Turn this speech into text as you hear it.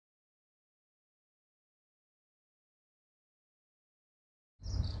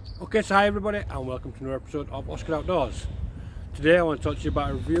Okay, so hi everybody and welcome to another episode of Oscar Outdoors. Today I want to talk to you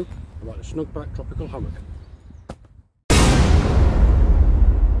about a review about the Snugpak Tropical Hammock.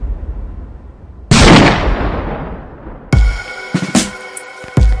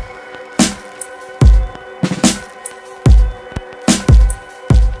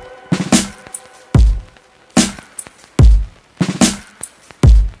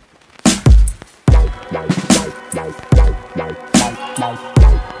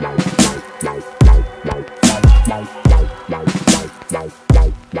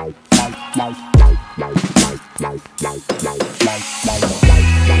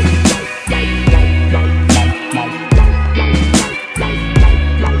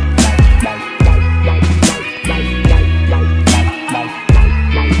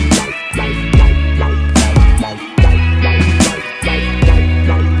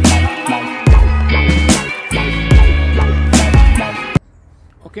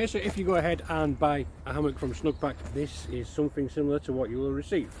 Okay, so if you go ahead and buy a hammock from Snugpak, this is something similar to what you will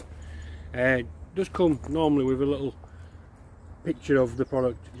receive. It does come normally with a little picture of the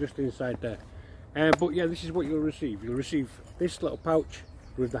product just inside there. But yeah, this is what you'll receive. You'll receive this little pouch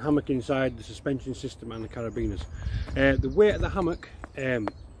with the hammock inside, the suspension system and the carabiners. The weight of the hammock,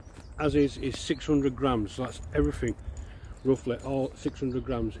 as is 600 grams, so that's everything, roughly all 600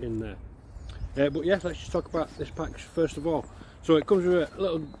 grams in there. But yeah, let's just talk about this pack first of all. So it comes with a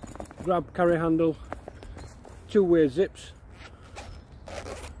little grab carry handle, two-way zips,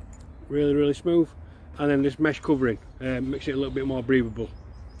 really smooth, and then this mesh covering makes it a little bit more breathable.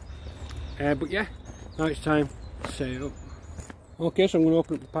 But yeah, now it's time to set it up. Okay, so I'm going to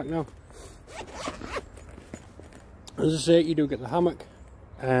open up the pack now. As I say, you do get the hammock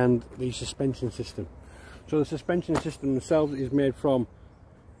and the suspension system. So the suspension system itself is made from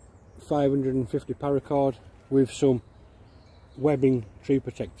 550 paracord with some webbing tree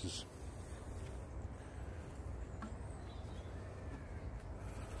protectors.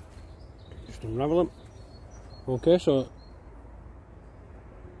 Just unravel them. Okay, so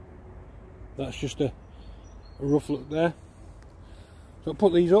that's just a rough look there. So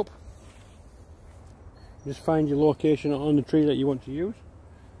put these up, just find your location on the tree that you want to use.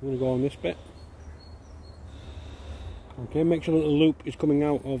 I'm going to go on this bit. Okay, make sure that the loop is coming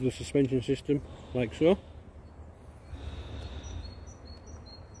out of the suspension system like so.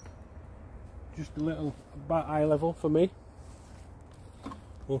 Just a little about eye level for me.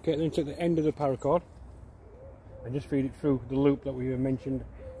 Okay, then take the end of the paracord and just feed it through the loop that we mentioned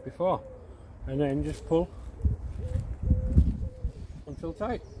before, and then just pull until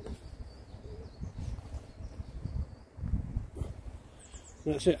tight.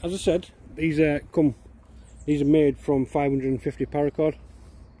 That's it. As I said, these are made from 550 paracord.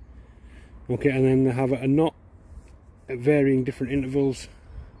 Okay, and then they have a knot at varying different intervals.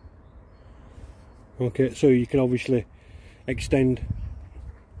 Okay, so you can obviously extend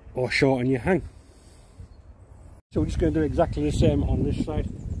or shorten your hang. So we're just going to do exactly the same on this side.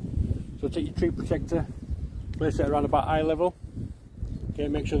 So take your tree protector, place it around about eye level. Okay,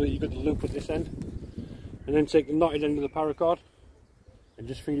 make sure that you've got the loop at this end, and then take the knotted end of the paracord and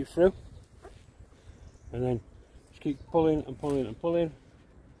just feed it through, and then just keep pulling and pulling and pulling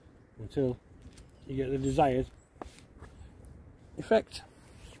until you get the desired effect.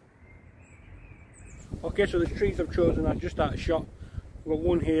 Okay, so the trees I've chosen are just out of shot. We've got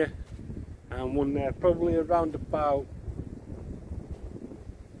one here and one there, probably around about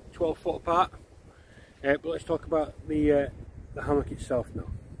 12 foot apart. But let's talk about the hammock itself now.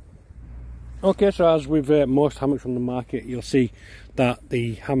 Okay, so as with most hammocks from the market, you'll see that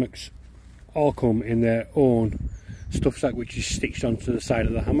the hammocks all come in their own stuff sack, which is stitched onto the side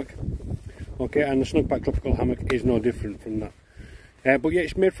of the hammock. Okay, and the Snugpak Tropical Hammock is no different from that. But yeah,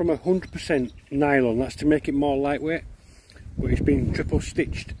 it's made from 100% nylon. That's to make it more lightweight, but it's been triple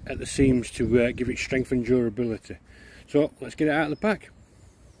stitched at the seams to give it strength and durability. So let's get it out of the pack.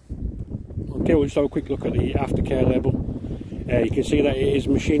 Okay, we'll just have a quick look at the aftercare label. You can see that it is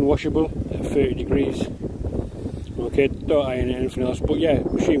machine washable at 30 degrees. Okay, don't iron anything else, but yeah,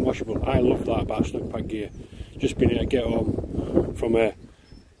 machine washable. I love that about Snugpak gear. Just being able to get home from a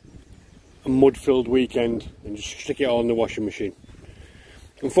mud-filled weekend and just stick it all in the washing machine.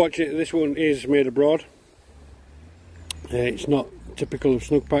 Unfortunately, this one is made abroad. It's not typical of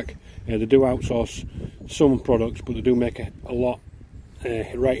Snugpak. They do outsource some products, but they do make a lot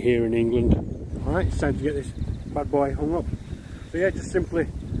right here in England. Alright, it's time to get this bad boy hung up. So yeah, just simply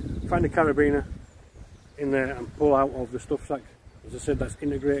find a carabiner in there and pull out of the stuff sack. As I said, that's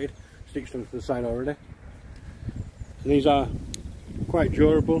integrated, stitched onto the side already. So these are quite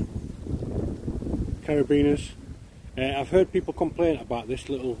durable carabiners. I've heard people complain about this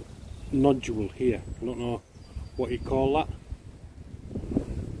little nodule here. I don't know what you call that,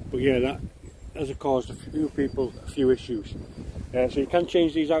 but yeah, that has caused a few people a few issues. So you can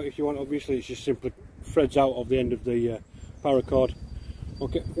change these out if you want. Obviously it's just simply threads out of the end of the paracord.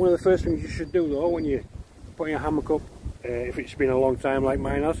 Okay, one of the first things you should do though when you're putting your hammock up, if it's been a long time like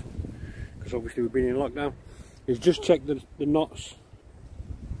mine has, because obviously we've been in lockdown, is just check the knots.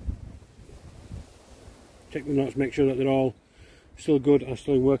 Check the knots, make sure that they're all still good and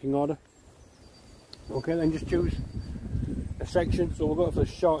still in working order. Okay, then just choose a section. So we'll go for the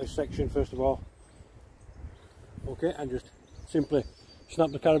shortest section first of all. Okay, and just simply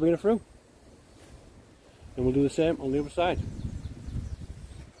snap the carabiner through. And we'll do the same on the other side.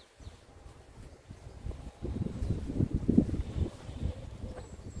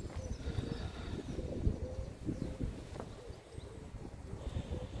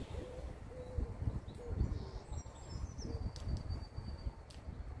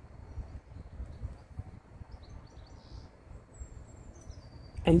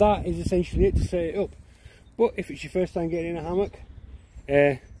 And that is essentially it to set it up. But if it's your first time getting in a hammock,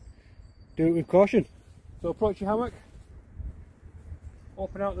 do it with caution. So approach your hammock,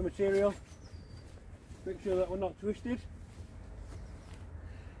 open out the material, make sure that we're not twisted.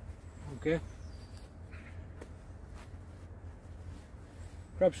 Okay.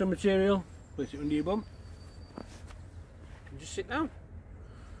 Grab some material, place it under your bum, and just sit down.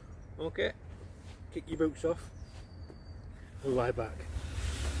 Okay. Kick your boots off and lie back.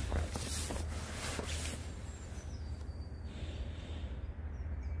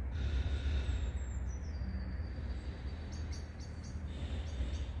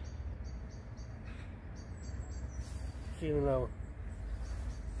 See you in an hour.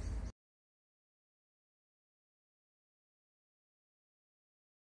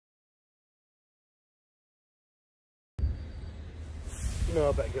 No,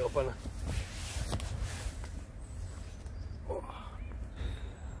 I better get up on her.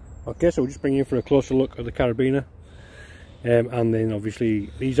 Okay, so we'll just bring you in for a closer look at the carabiner, and then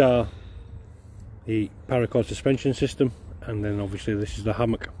obviously these are the paracord suspension system, and then obviously this is the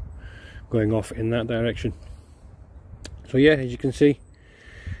hammock going off in that direction. So yeah, as you can see,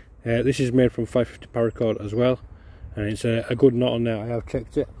 this is made from 550 paracord as well, and it's a good knot on there. I have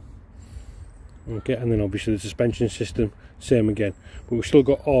checked it. Okay, and then obviously the suspension system, same again, but we've still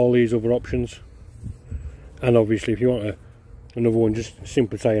got all these other options. And obviously if you want another one, just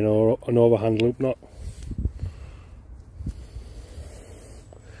simply tie an overhand loop knot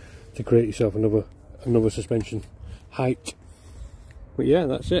to create yourself another suspension height. But yeah,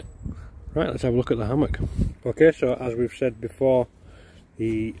 that's it. Right, let's have a look at the hammock. Okay, so as we've said before,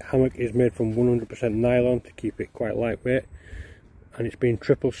 the hammock is made from 100% nylon to keep it quite lightweight, and it's been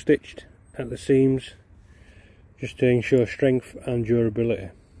triple stitched at the seams just to ensure strength and durability.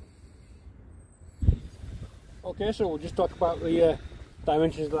 Okay, so we'll just talk about the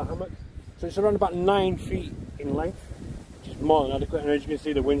dimensions of the hammock. So it's around about 9 feet in length, which is more than adequate, and as you can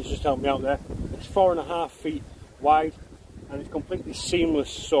see the wind's just helped me out there. It's 4.5 feet wide, and it's completely seamless,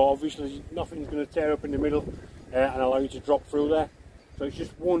 so obviously nothing's going to tear up in the middle and allow you to drop through there. So it's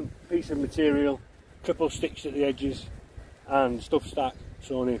just one piece of material, triple stitched at the edges, and stuff stacked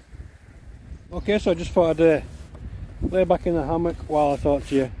sewn in. Okay, so I just thought I'd lay back in the hammock while I talk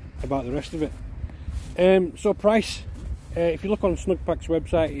to you about the rest of it. So price, if you look on Snugpak's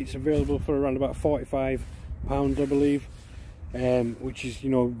website, it's available for around about £45 I believe, which is, you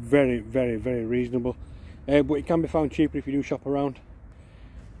know, very reasonable. But it can be found cheaper if you do shop around.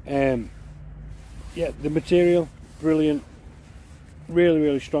 Yeah, the material, brilliant,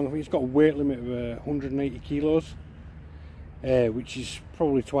 really strong. I think it's got a weight limit of 180 kilos, which is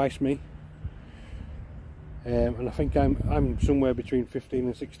probably twice me. And I think I'm somewhere between 15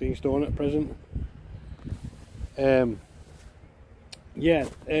 and 16 stone at present. Yeah,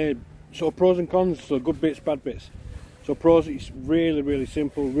 so pros and cons, so good bits, bad bits. So pros, it's really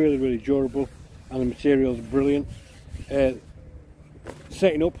simple, really durable, and the material is brilliant.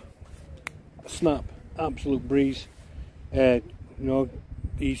 Setting up, snap, absolute breeze. You know,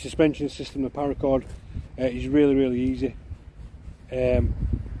 the suspension system, the paracord, is really easy.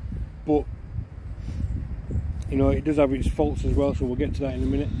 But you know, it does have its faults as well, so we'll get to that in a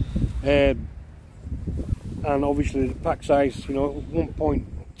minute. And obviously the pack size, you know,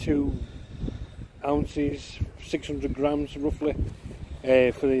 1.2 ounces, 600 grams roughly,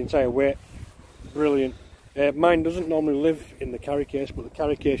 for the entire weight. Brilliant. Mine doesn't normally live in the carry case, but the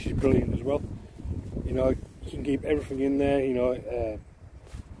carry case is brilliant as well. You know, you can keep everything in there. You know,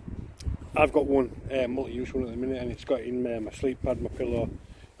 I've got one multi-use one at the minute, and it's got in my sleep pad, my pillow,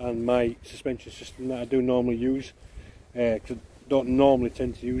 and my suspension system that I do normally use. because I don't normally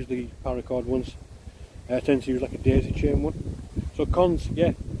tend to use the paracord ones. I tend to use like a daisy chain one. So cons,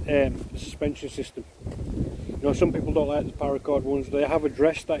 yeah, the suspension system. You know, some people don't like the paracord ones. They have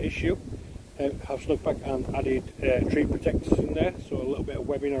addressed that issue. Have Snugpak and added tree protectors in there, so a little bit of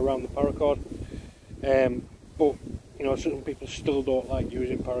webbing around the paracord. But you know, some people still don't like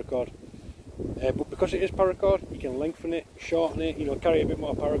using paracord. But because it is paracord, you can lengthen it, shorten it. You know, carry a bit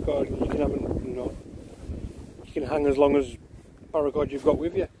more paracord. You can have, you know, you can hang as long as paracord you've got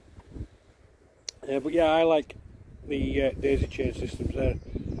with you. But yeah, I like the daisy chain systems. They're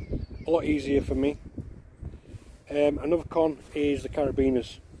a lot easier for me. Another con is the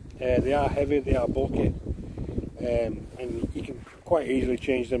carabiners. They are heavy, they are bulky, and you can quite easily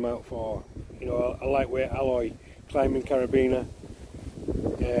change them out for, you know, a lightweight alloy climbing carabiner,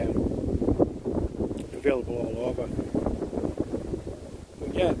 available all over.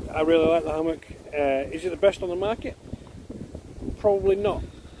 But yeah, I really like the hammock. Is it the best on the market? Probably not.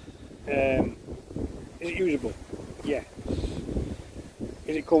 Is it usable? Yes.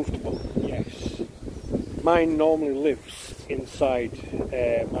 Is it comfortable? Yes. Mine normally lives inside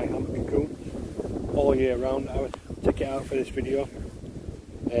my hammock cocoon all year round. I would take it out for this video,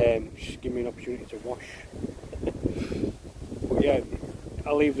 just give me an opportunity to wash. But yeah,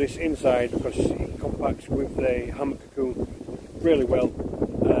 I'll leave this inside because it compacts with the hammock cocoon really well,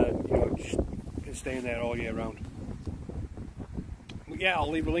 and you know, just can stay in there all year round. But yeah,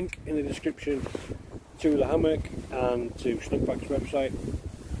 I'll leave a link in the description to the hammock and to Snugpak's website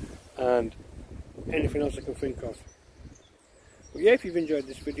and anything else I can think of. But yeah, if you've enjoyed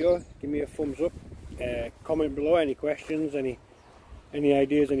this video, give me a thumbs up, comment below any questions, any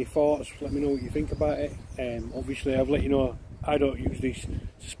ideas, any thoughts. Let me know what you think about it. Obviously I've let you know I don't use these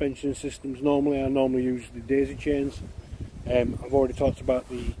suspension systems normally. I normally use the daisy chains. I've already talked about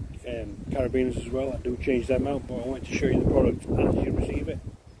the carabiners as well. I do change them out, but I wanted to show you the product as you receive it.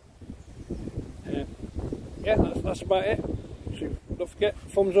 Yeah, that's about it. So don't forget,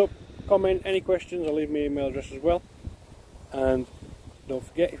 thumbs up, comment, any questions. I'll leave my email address as well. And don't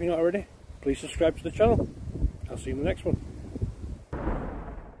forget, if you're not already, please subscribe to the channel. I'll see you in the next one.